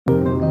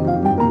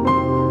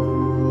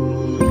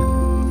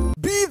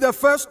the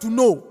first to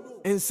know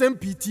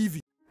Nsem-Pii TV.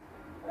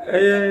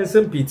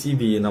 Nsem-Pii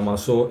TV na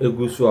maso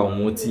egusu a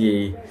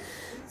motie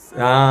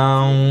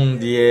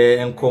the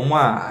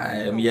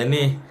enkoma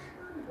me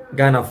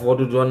Ghana for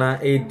do na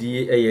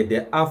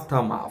the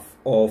aftermath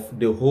of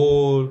the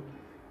whole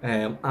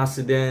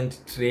accident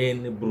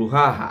train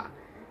bruhaha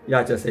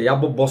ya say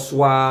yabo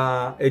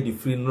boswa edi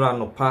free nura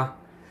nopa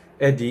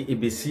edi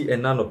ebesi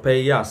enanopa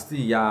ya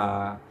still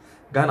ya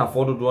Ghana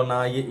for do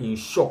na ye in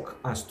shock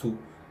as to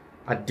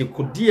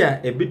adekodia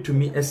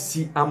ebetumi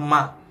asi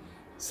ama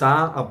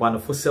sa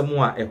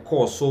abanofosemu a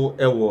ekoso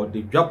ewo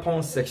the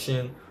Japan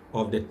section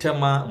of the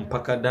Tema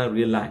Mpakadan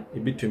rail line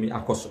ebetumi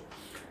akoso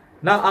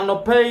na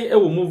anopay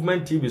ewo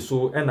movement TV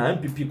so na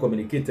MPP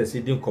communicators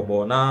edin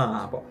kobo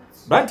na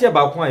brantia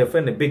ba kwa ye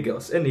friend the big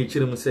girls na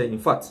echirim say in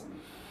fact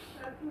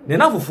ne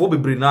na fofo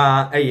bebre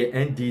na eye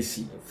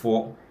NDC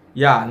for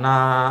ya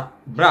na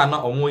bra na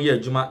omo ye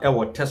adwuma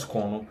ewo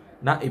Tescon no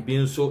na ebi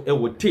nso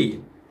ewo tea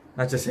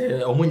na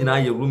chese omo nyina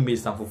ye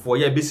roommates na fofo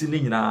ya besi ni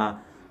nyina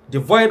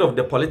devoid of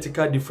the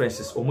political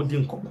differences omo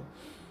din kobo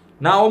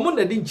na omo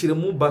na din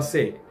chiremu ba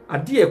say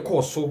ade e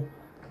koso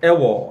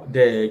ewo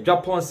the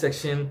Japan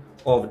section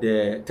of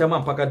the Tema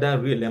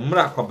Mpakadan rail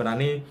mra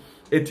kwabanane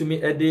etumi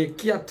ede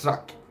kia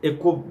track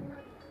eko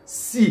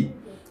si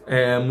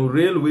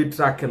railway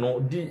track no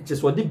di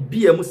cheso de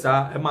BM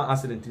sa ema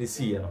accident ni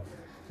si no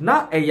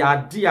na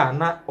eya dia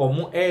na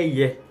omo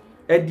eye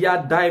edia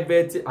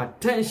divert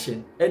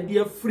attention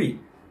edia free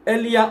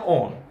earlier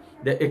on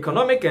the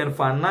Economic and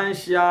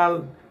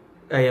Financial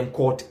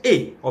Court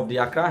A of the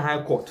Accra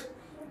High Court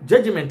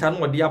judgment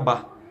anu odi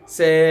aba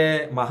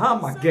say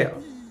Mahama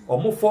girl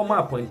omo former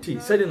appointee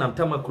Sedinam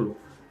tamaklo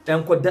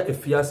enkoda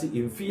efiase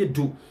emfie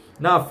du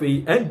na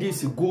afei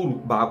NDC guru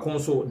ba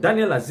konso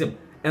Daniel Azim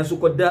enso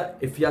koda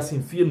efiase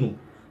emfie nu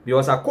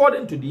because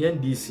according to the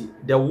NDC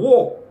the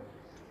war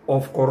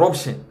of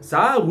corruption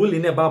sa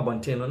ruling eba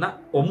bonteno na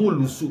omo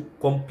lusu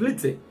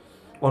completely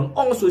on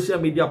all social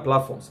media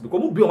platforms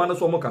because mu bi o ma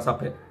so omo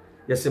kasape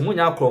yese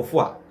munya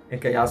akrofo a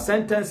enka ya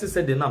sentence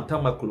Sedinam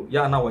tamaklo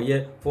ya na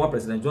woye former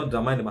president John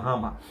Dramani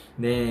Mahama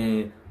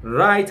ne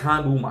right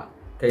hand woman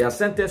kaya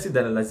sentence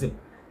Daniel Azim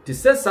ti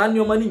se sa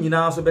nyoma ni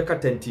nyina so beka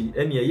tenti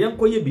ene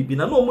yenkoye bibi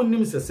na no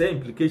nim se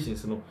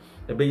implications no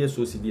ebe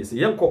yeso CBS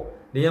yenko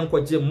ne yenko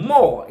je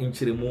more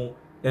inchiremu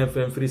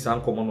enfemfiri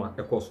san komo no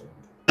ekoso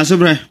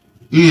asobre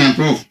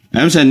prof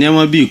am se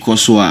nyama bi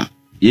koso a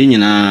ye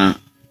nyina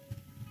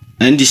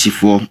NDC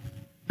for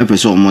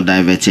epeso omo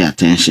divert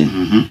attention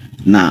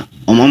na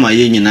omo ma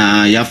ye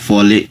nyina ya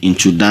fall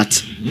into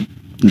that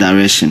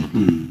direction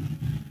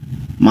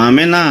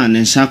maame na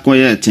ne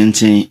sakoye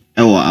tenten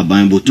ewo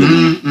aban boto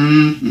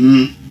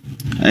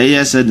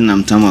eye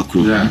Sedinam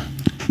tamakro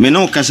me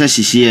no kasa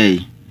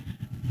sisi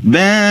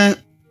be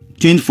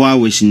 24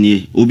 hours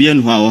ni obi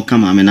enu ho a wo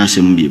kama maame na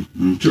asem biem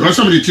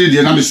somebody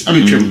trade na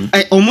abetwem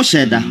omo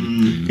sheda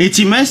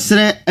eti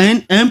mesre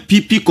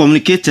MPP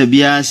communicator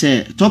bia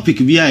se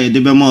topic bia ye de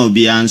be ma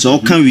obi an so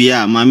kan wi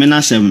a maame na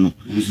asem no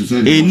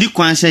ni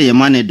kwan se ye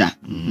maneda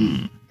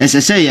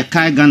esese ye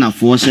kai Ghana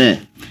fo se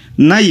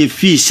na ye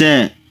fi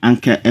se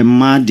anka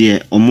emma de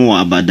omo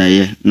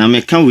abadaye na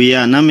meka we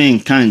a na me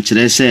nka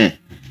nkire se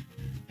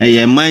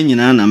eye man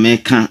nyina na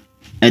meka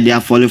e de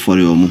afole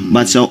fore omo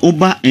but so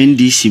oba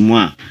NDC mu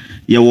a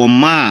ye wo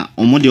ma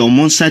omo de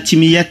omo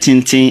nsatimi ye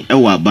tenten e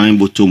wa ban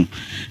botom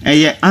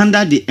eye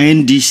under the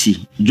NDC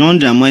John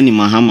Dramani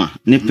Mahama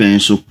ne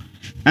penso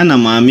ana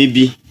maame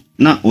bi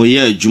na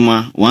oye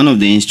adwuma one of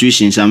the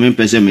institutions amen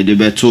pese me de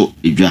beto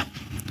edwa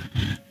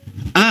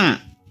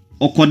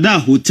okoda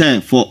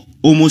hotel for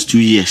almost 2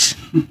 years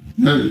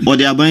or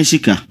the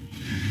abanshika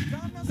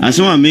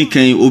asoma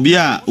mekan obi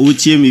a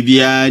otie me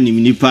bia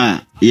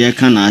nimnipa ye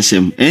kana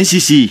asem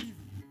NCC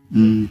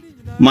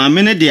ma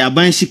mene de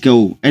abanshika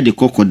o e de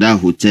kokoda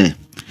hotel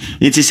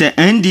it is a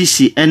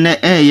NDC ene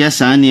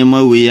yes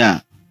anema we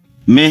a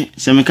me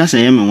se me kasa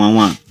ye me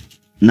wanwa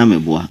na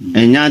meboa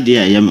enya de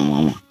ye me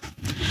wanwa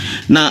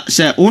na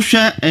se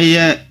ohwe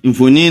eye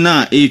mfoni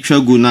na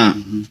etwagu na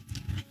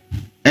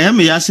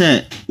me ya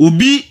se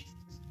obi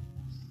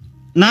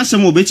na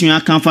some obetimi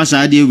aka fasa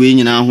ade we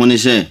nyina ho ne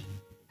se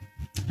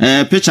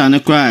picture ne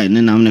cry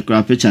ne nam ne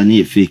cry picture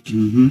ne fake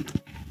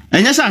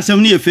enya sa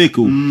asem ne fake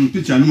o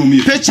picture ne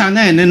momi picture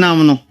na ne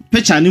nam no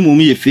picture ne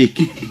momi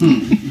fake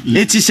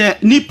eti se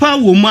nipa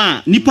wo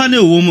ma nipa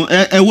na wo mu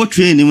wo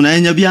train mu na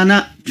enya bia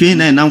na train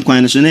na nam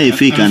kwan so na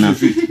fake ana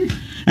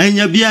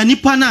enya bia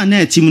nipa na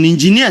etim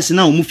engineers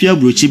na wo mu fia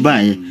brochi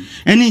bae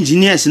ene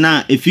engineers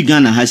na efiga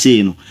na ha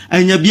sei no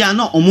enya bia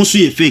na omo so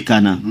ye fake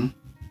ana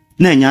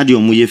na enya de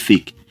omo ye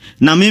fake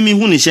na memi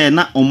hu ni se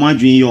na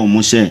omadwen ye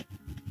omo se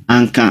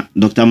anka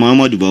Dr.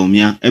 Muhammad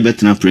Baumia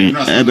ebetena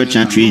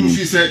training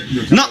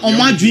na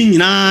omadwen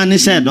nyina ne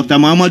se Dr.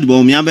 Muhammad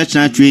Baumia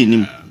betena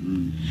training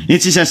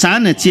enti se sa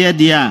na tie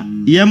de a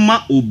ye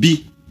ma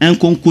obi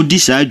enkonkodi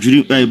sa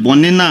adwiri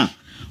bone na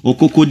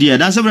okokodi e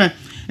da se bre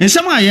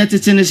ensem a ye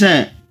tete ne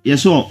se ye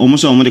so omo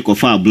so omo de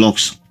kofa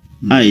blocks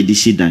a e di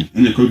sidan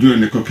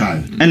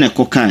ene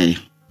kokai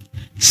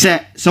se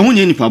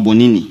wonye nipa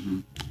bonini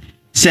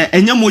se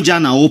enya moja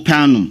na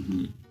opanum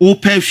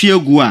opa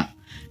hwiegu a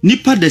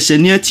nipa de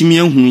sene atimi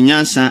ehunu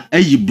nyansa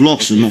ayi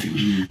blocks no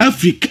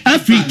Africa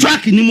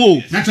track ni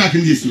mo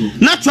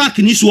na track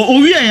ni so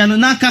owie ya no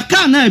na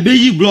kaka na ebe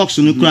yi blocks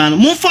no kura no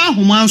mo fa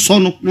ahoma nso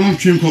no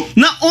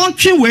na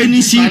ontwe we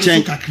ni si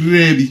nchen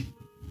kakra bi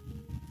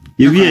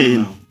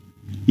yewie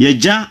ye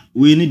ja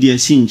we ni de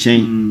si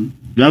nchen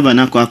driver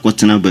na kwa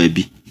akotena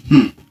baabi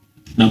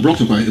na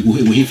blocks kwa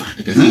ego hifa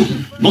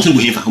blocks ego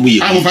hifa mo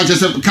yi am fa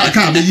chese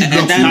ka be yi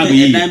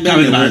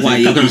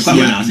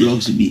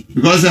blocks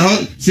because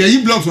say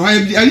yi blocks how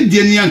you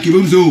dey ni yanke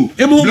bom so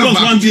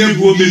blocks one dey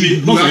go baby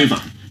blocks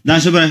hifa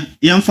dan sebere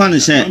yamfa ne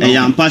se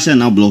yampa se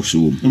na blocks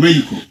wo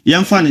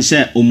yamfa ne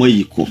se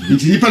omayiko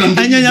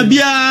anyanya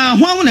bia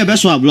ho na be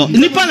so a block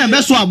nipa na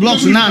be so a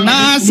blocks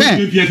na se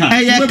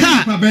eye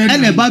ka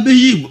ene ba be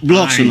yi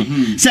blocks no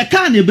se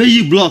ka na be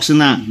yi blocks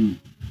na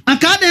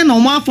aka de no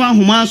ma fa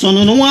ahoma so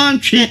no wan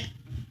twe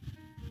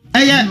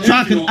eye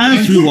track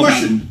and free wo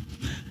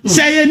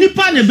say ye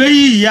nipa na be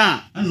yi ya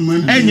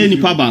enye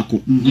nipa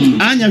baako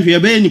anya hwe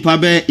be nipa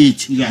be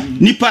 8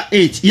 nipa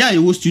 8 ya e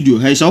wo studio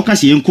he say o ka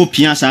se ye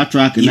nkopia sa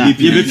track na ye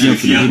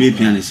be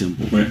pia na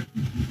simple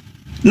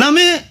na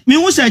me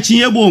wo sa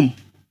chinye bom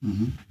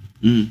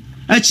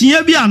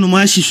achinye bi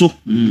anoma hyi so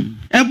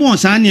e bon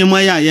sa na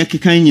ema ya ye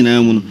kekan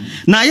nyina mu no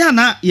na ya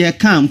na ye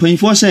kan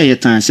panfo say ye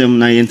tan asem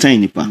na ye tan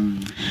nipa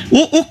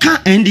o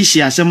ka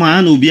NDC asem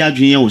a na obi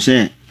adwen ye wo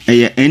say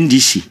eye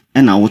NDC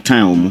na wo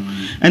tan o mu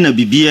na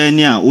bibia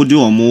ni a wo de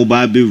o mu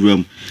ba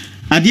bewuram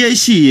ade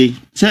asi ye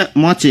se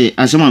mote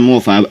asem a me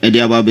ofa e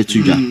de aba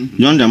betudwa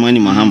John Dramani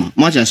Mahama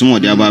mote asem o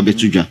de aba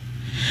betudwa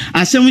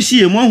asem si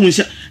ye mo hu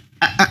se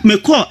me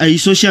call a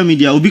social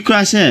media obi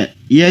kra say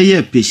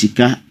ye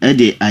pesika e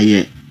de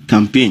aye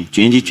campaign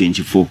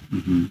 2024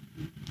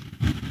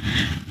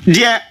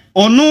 dia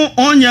ono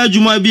onya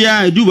adwuma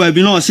bia eduba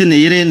bi na o se ne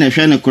yire na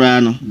hwe ne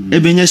kra no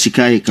ebenya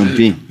sika ye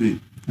campaign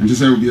nti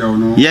say obi a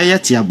ono ye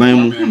ti aban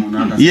mu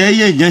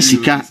ye nya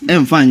sika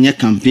emfa nye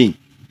campaign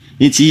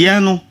nti ye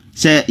no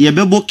se ye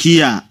bebo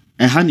ki a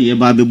ha ne ye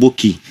ba bebo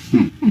ki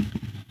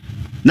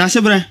na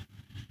sebre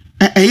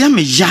ya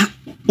me ya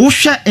o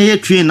hwa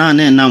train na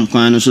nam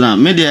kwan no so na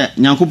me de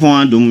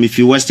Nyankopon adom me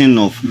fi Western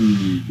North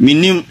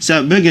minim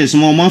se beggars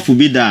mo mafo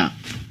bi da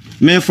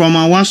me from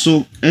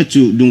Awaso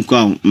to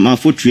Dunkwa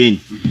mafo train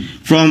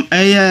from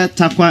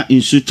Takwa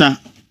Insuta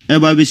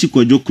eba besi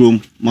Kwadwo Krom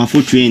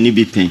mafo train ni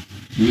bi pen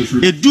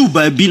edu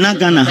ba bi na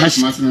Ghana has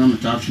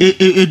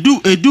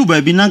edu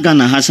ba bi na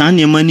Ghana has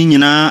anema ni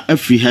nyina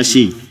afri ha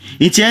sei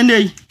nti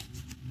ende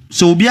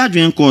so obi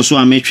adwen ko so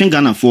a me twen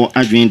Ghana for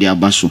adwen de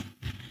abaso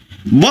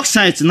box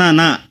site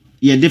na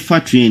ye de fa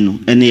train no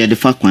ene ye de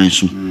fa kwan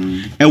so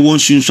e won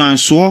sunsuan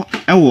so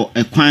e wo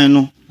ekwan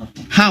no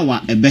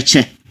hawa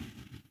ebeche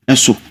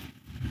eso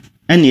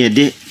ene ye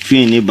de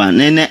train ne ba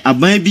ne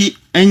aban bi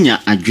anya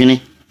adwene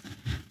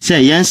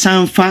se yen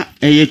sanfa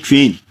eye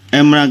train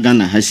emra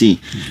Ghana hasi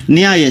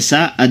ni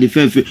ayesa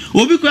adefefe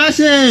obi kwa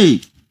say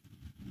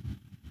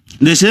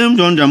the same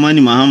John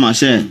Dramani Mahama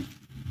say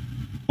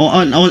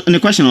the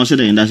question was said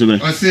in that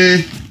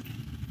say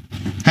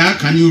how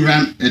can you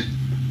run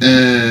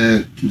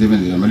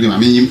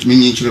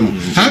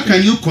how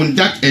can you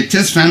conduct a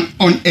test run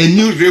on a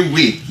new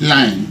railway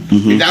line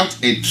without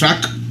a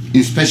track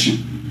inspection?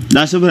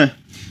 That's right.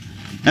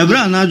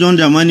 Ebra na John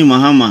Dramani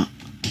Mahama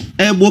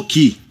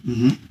eboki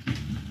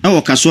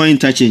e Kaswa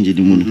interchange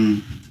di mu no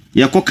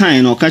ye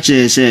kokan no ka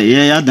che se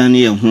ye ya dan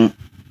ye ho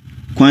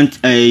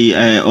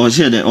or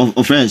say the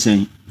offense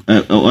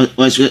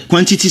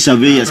quantity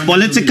surveyors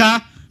political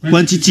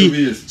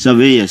quantity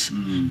surveyors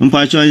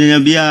mpacho nya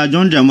bia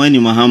John Dramani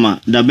Mahama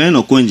da ben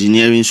no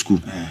engineering school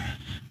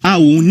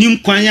unim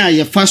kwan ya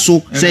ye fa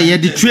so say ye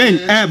the train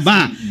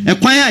ba e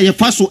kwan ya ye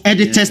fa so e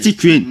the test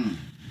train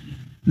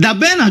da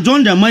ben na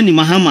John Dramani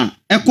Mahama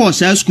e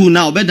course school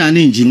na obeda na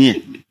engineer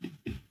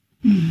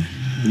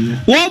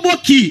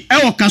Woboki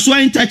e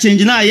Kaswa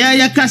interchange na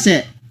ye ka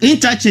say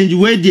interchange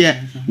we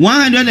there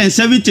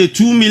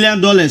 $172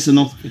 million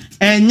no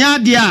enya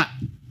dia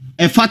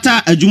e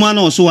fata adwuma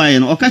na oso waye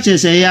no o ka che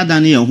say ya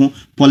dan ye ho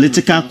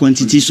political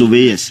quantity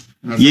surveyors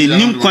ye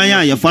nim kwan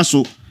ya ye fa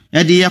so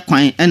e de ye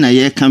kwan e na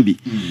ye kan bi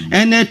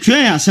ene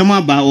train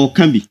asema ba o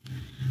kan bi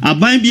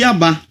aban bi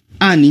aba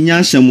a ni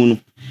nyansam no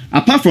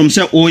apart from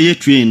say o ye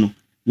train no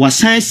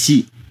wasan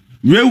si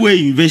Railway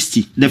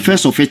University the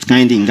first of its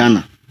kind in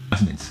Ghana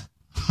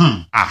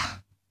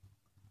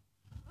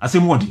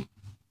asemwodi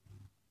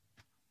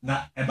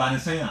na eba ne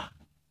sen a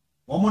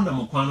omo na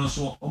mokwan no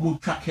so omo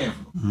twa curve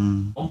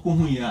no omo ko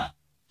hu ya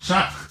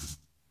track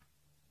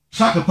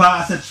pa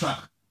asset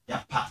track ya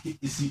pa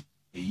isi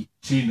eyi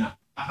china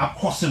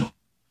across no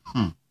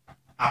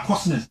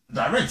across no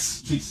direct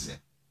street se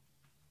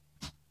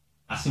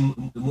asem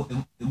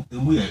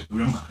emu ya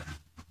rem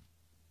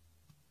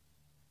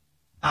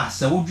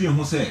se wo dwen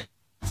ho se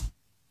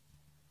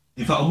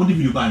ifa omo di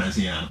video ba na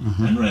sen ya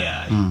no anura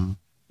ya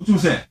utu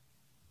se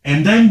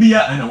and then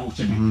bia and I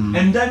check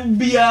and then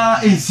bia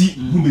ensi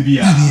hu be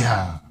bia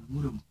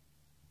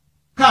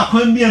ka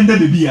kwan bia nda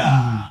be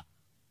bia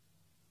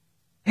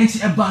enti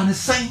eba ne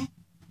san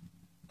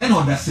ena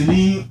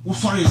odaseni wo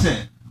sorry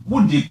say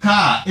wo de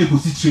car e go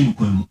si train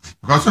kwan mu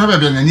because so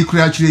be na ni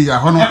kura chire ya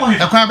ho no e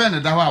kwan be na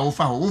da ho a wo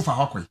fa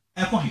ho kwe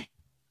e ko he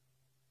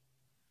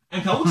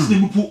enka wo tse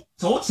mu po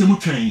so wo tse mu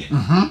train ye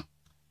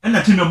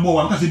ena tin no bo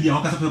wa nkase bia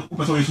nkase wo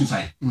person we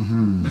suicide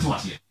beto wa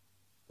se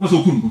wo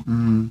so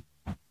kun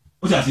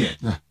wo se ase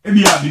e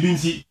bia bibi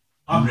nsi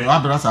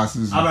abra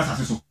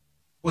sase so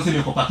wo se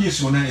me ko papier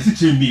so na e si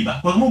train bi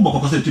ba ko mo bo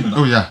ko se train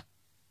oh yeah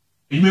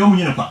e me o mu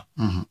nyina kwa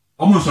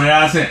o mo so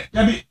ya se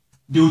ya bi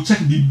they will check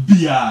the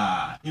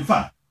beer. In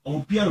fact,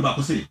 on Pierre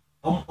about say,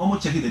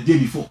 almost check it the day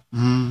before.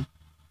 And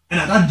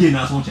at that day,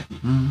 now someone check it.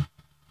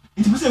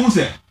 It's the same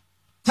say,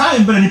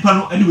 time better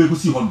than anyway to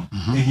see one.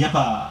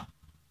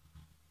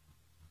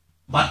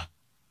 But,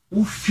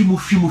 film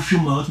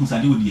out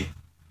Mr. Dear,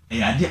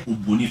 a idea of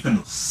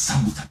Bonifano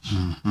sabotage.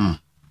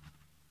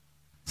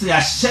 Say, I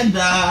shed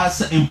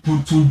us in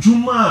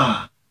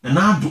Puntunjuma, and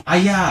now do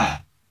Aya,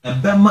 a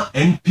Bema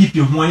and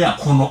people who are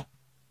Kono.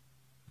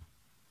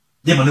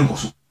 They are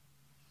so.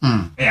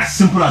 As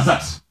simple as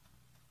that.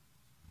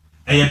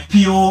 A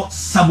pure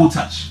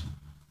sabotage.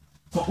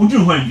 For would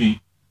you want drink?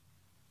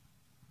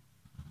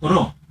 Or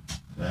no?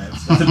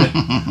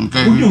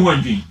 Would you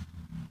want drink?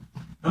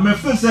 And my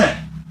first say,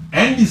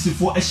 and this is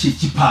for a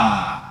cheaper.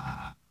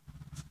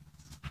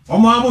 Or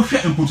my mother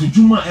and put to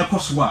Juma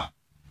across war.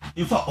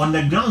 In fact, on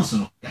the grounds,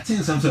 no, I tell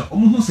you something,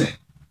 who say,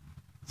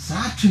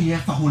 Saturday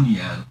for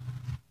Honian.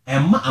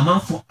 And a man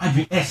for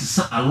Adrian S.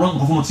 a wrong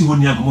of what you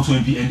want to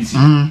MP NDC.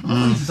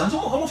 This is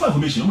almost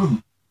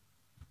information.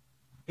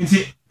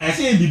 I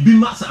say the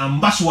Bimas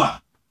and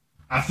Baswa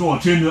after all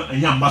trainer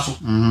and young Basso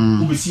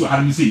who will see what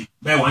I say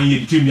by 1 year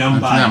between young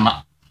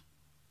Bama.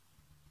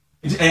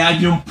 It's a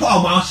young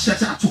poor mouse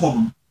shut out to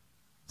home.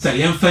 Say,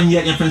 young fan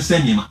yet, young fan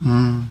send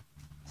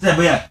say,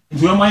 where,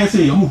 into your mind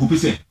say, who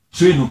say,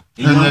 train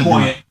in young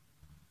boy.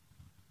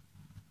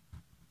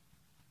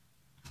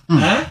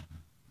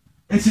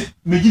 It's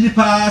Majidi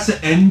Pass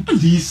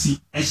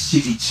NDC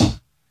SCH.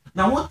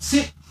 Now, what's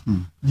it?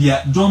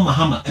 Dear John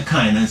Mahama, a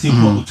kind and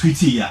simple tweet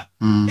here.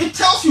 It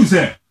tells you,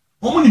 sir,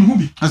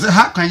 I said,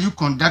 how can you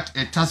conduct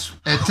a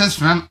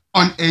test run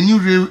on a new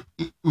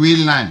railway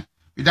line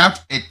without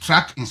a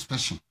track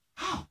inspection?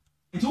 How?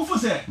 It's over,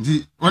 sir.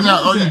 When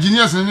you're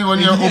engineers and when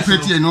you're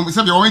operating,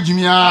 some of your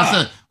engineer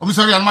said, I'm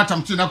sorry, I'm not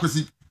to know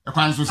because I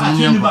can't so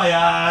some by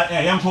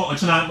a young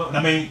court,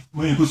 I mean,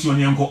 when you go see on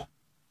young court.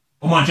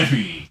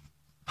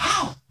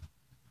 How?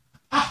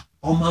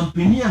 O man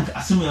penian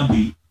asemi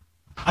be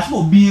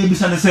asmo be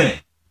bisa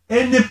say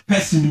any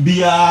person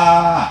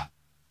bia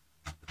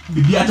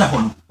ata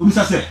hono o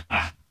bisa say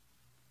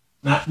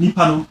na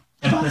nipa no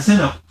e ba na say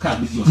na ka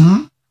be yours.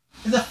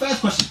 It's the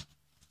first question.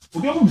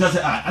 Obi am bisa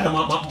say adam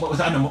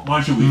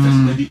man show we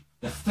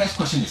the first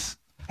question is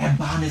e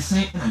ba na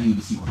say na you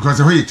be see because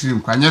the way you treat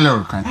him kwa nyele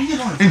o kan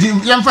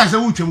and yam fa say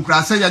wo twem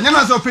kra say ya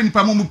nyana say o fe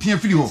nipa mo pia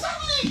firi ho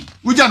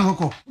wo ja no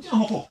hoko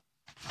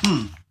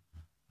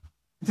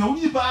so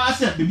we ba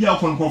say be bia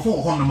kon kon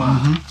for ho no ma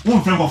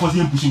won friend for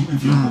say pushing in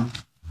film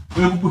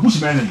we push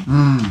by then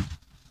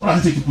what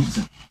does it take to push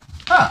it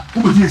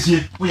who be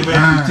here we be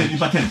 10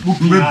 by 10 we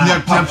be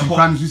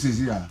plan to say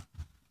here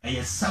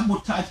a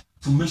sabotage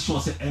to make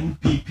sure say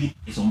NPP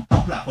is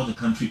unpopular across the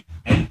country.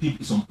 NPP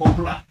is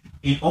unpopular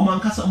in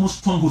Omankasa almost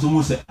strong as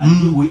almost say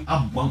and we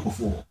up one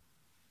for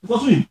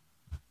because we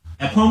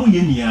a common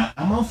year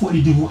amount for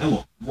the who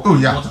oh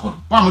yeah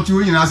one more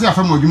you na say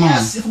afam odwuma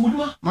yes if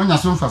odwuma no nya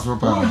so faso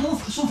pa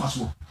so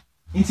faso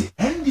into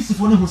NDC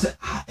for who say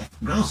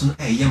grounds no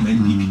yam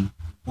NPP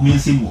o me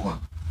nsem wo hon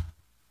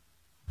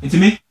into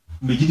me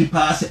gidi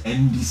pass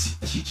NDC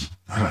achichi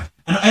all right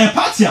and a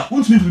party a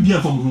want me to be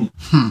from who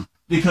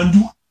they can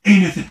do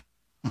anything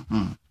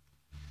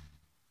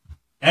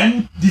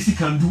NDC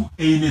can do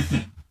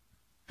anything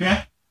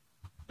okay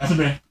that's a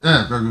bit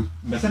very good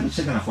me say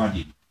check na for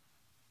ade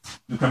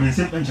you come in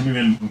same enche me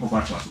wen nkoko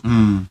atwa so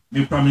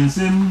me come in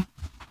same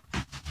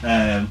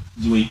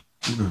way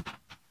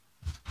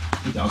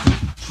it also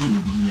true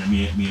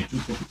me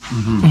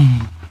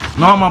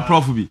normal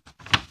prof bi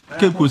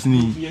ke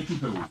kosini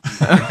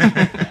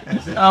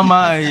am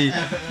I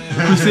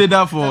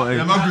crusader for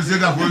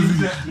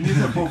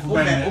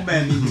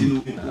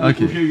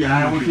okay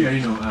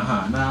you know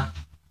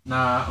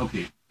na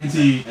okay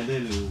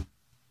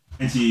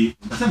nti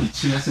that's me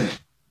say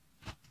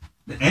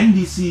the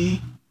NDC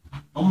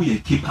omo ye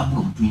capable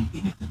of doing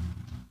anything.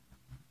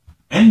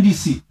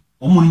 NDC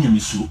omo nya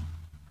mesuo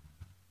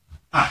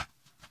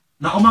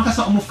na omo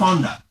kasa omo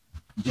founder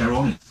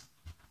Jeronis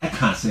I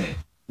can say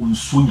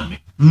unsuo nyame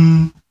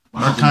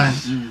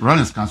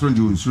Rollins can so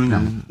do unsuo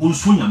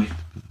nyame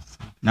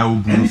na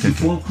obu keke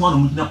phone kwa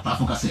no na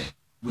platform ka say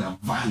we are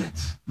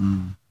violent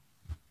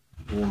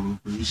or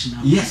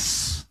operational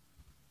yes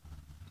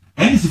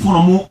NDC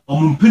phone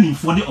omo mpeni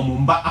for de omo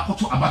mba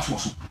akoto abato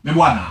so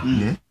mebo ana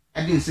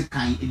edin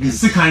sekan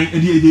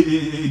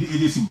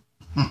sim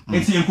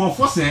enti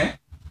enko say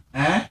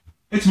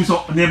etimi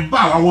so ne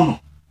ba wa wo no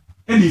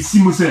edi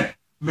sim say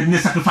me ne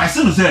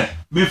sacrifice no say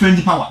me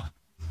fendi power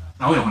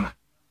na wo yona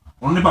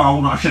On the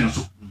bar, I share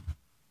so.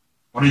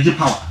 Or the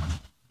power.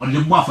 Or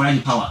the bar for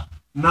any power.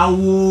 Now,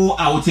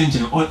 I will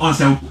change on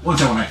self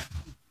life.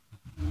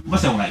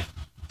 What's our life?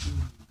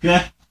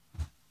 Okay?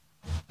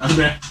 That's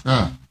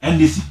better. And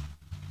this.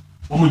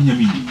 Woman, you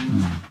mean?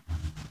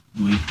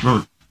 Do it.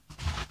 Good.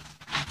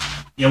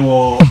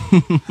 Yawo,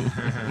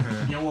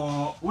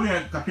 we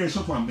are captured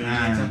so far.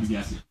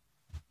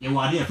 You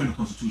are there for the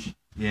constitution.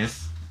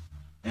 Yes.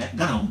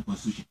 Ghana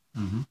constitution.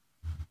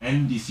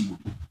 NDC will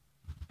be.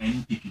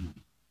 NPP will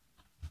be.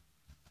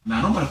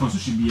 Now, normal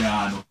constitution be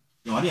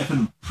you are there for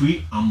the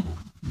preamble.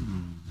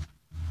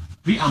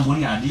 Preamble,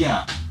 you are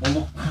there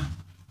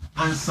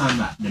answer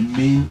the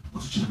main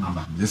constitution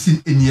number. The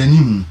sin in the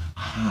name.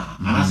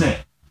 And I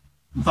say,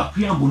 in fact,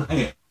 preamble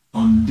a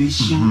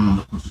foundation of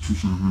the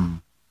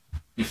constitution.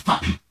 The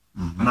fapping.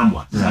 And I'm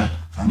what?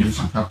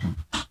 Foundation fapping.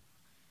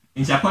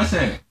 In Japan,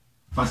 say,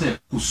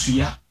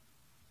 Kusia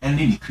and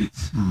any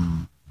crits.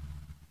 And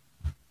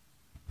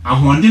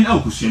one didn't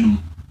out Kusian.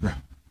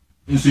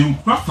 In so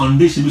craft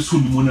foundation is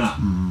soon mona.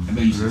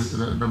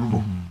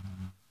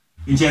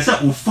 In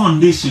Jessa,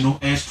 foundation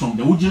is strong.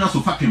 The original so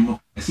fapping,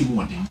 I see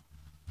one thing.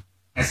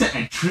 I said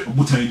a tree of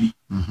botany.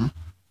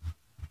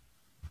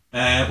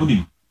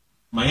 Udim,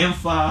 my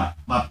emfa,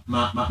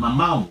 my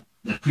mouth,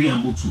 the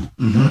preamble to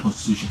the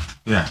constitution.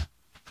 Yeah.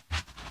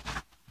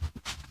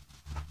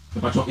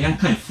 But your young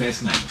kind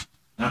first line,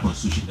 that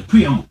constitution, the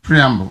preamble.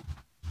 Preamble.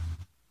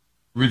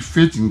 With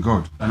faith in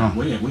God. No,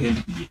 where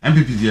NPP?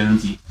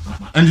 NDC.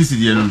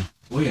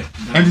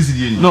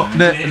 No,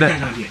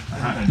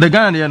 the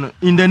Ghanaian,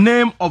 in the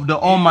name of the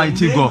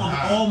Almighty God. Of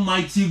the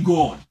Almighty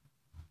God.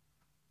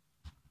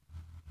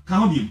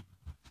 Can you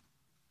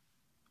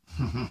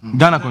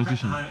Ghana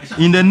Constitution.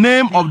 In the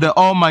name of the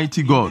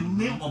Almighty God,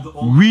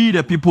 we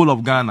the people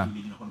of Ghana.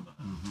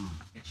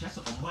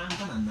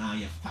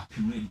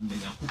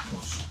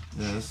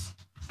 Yes.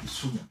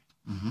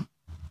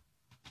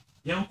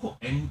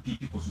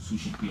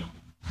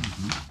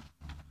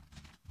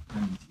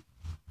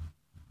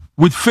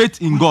 With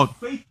faith in God.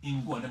 Faith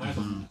in God.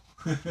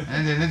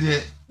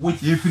 With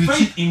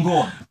faith in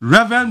God.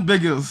 Reverend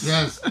Beggars.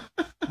 Yes.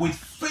 With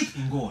faith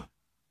in God.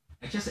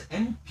 I just say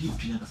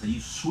NPP and I say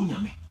you so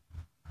nyame.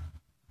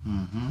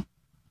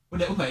 When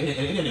they open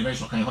a very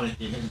short kind of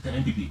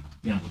NPP,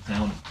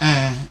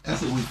 I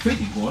say with faith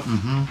in God.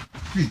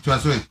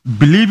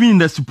 Believing in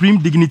the supreme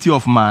dignity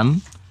of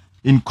man,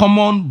 in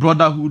common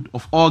brotherhood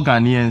of all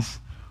Ghanaians,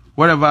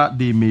 wherever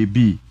they may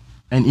be,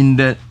 and in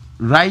the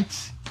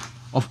right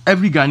of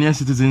every Ghanaian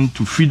citizen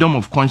to freedom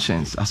of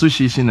conscience,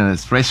 association, and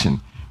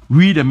expression,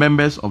 we, the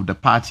members of the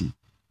party,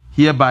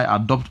 hereby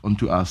adopt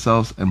unto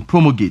ourselves and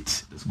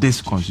promulgate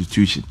this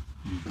constitution.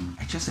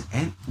 I just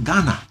say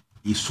Ghana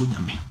is so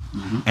nyame.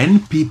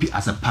 NPP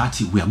as a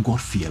party, we are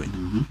God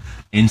fearing.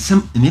 And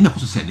some name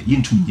also said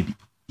yin to me.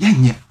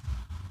 Yeah.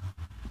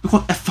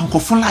 Because a funko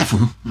for life.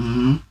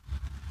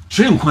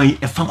 Train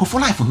quite a funko for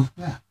life.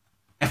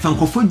 A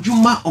funko for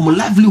Juma or my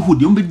livelihood,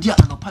 you be dear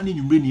and opinion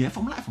you bring here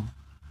from life.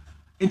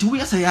 And to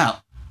where say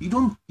you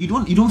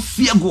don't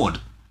fear God.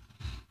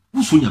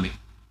 Who's so nyame?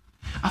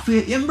 I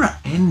feel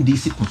Embra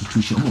NDC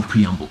constitution or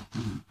preamble.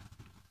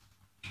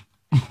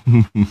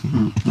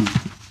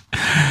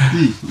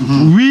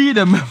 We,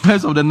 the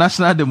members of the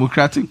National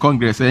Democratic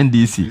Congress,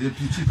 NDC,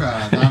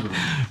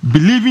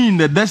 believing in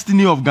the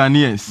destiny of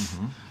Ghanaians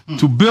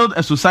to build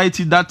a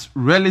society that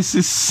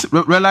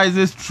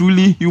realizes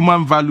truly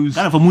human values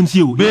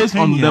based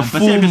on the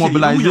full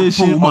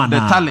mobilization of the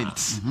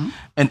talents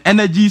and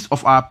energies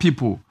of our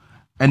people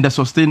and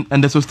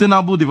the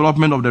sustainable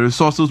development of the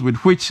resources with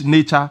which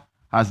nature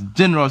has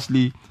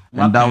generously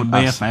endowed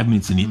us.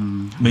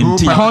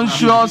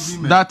 Conscious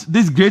that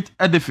this great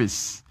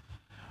edifice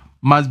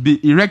must be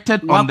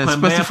erected on the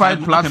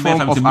specified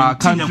platform of our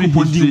country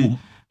history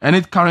and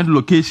its current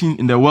location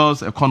in the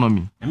world's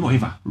economy.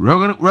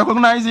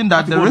 Recognizing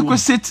that the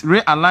requisite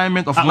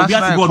realignment of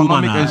national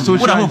economic and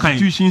social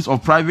institutions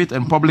of private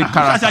and public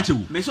character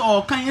to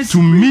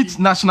meet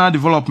national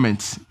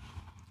development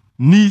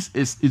needs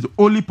is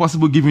only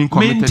possible given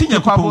committed,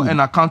 capable and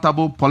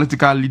accountable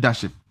political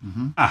leadership.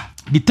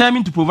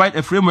 Determined to provide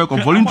a framework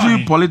of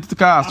voluntary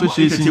political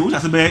association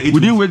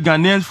within which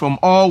Ghanaians from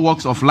all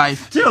walks of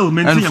life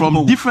and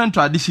from different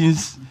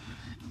traditions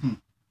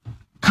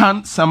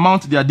can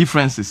surmount their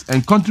differences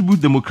and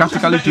contribute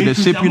democratically to the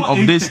shaping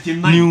of this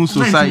new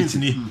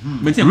society.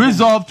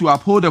 Resolved to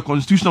uphold the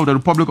Constitution of the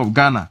Republic of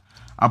Ghana,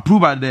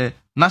 approved by the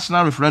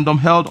national referendum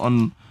held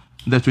on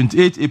the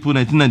 28th April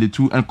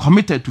 1992, and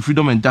committed to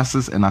freedom and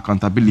justice and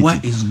accountability. Where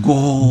is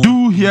God?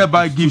 Do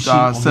hereby give to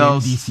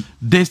ourselves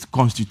this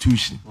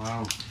constitution.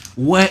 Wow.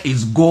 Where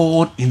is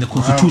God in the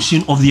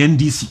constitution of the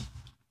NDC?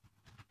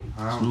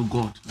 Wow. Oh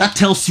God. That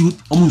tells you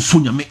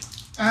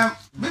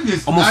Maybe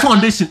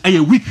foundation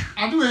are weak.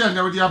 I do it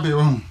now with the Abbey.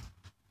 In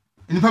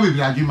the public,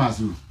 I give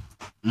myself.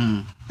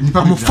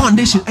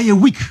 Foundation are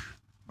weak.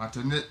 But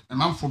a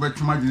man for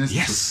better my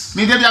yes.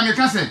 Maybe I make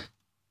us say,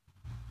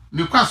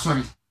 me quite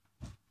sorry.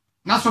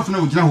 Not so for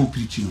no general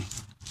preaching.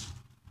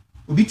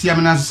 obi tia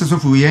me na so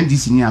for we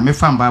NDC ni a me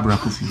fa Barbara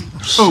Kofi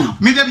oh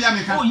me da bia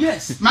me ka Oh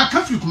yes ma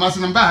ka fi kuma so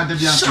na ba da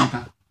bia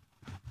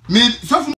me so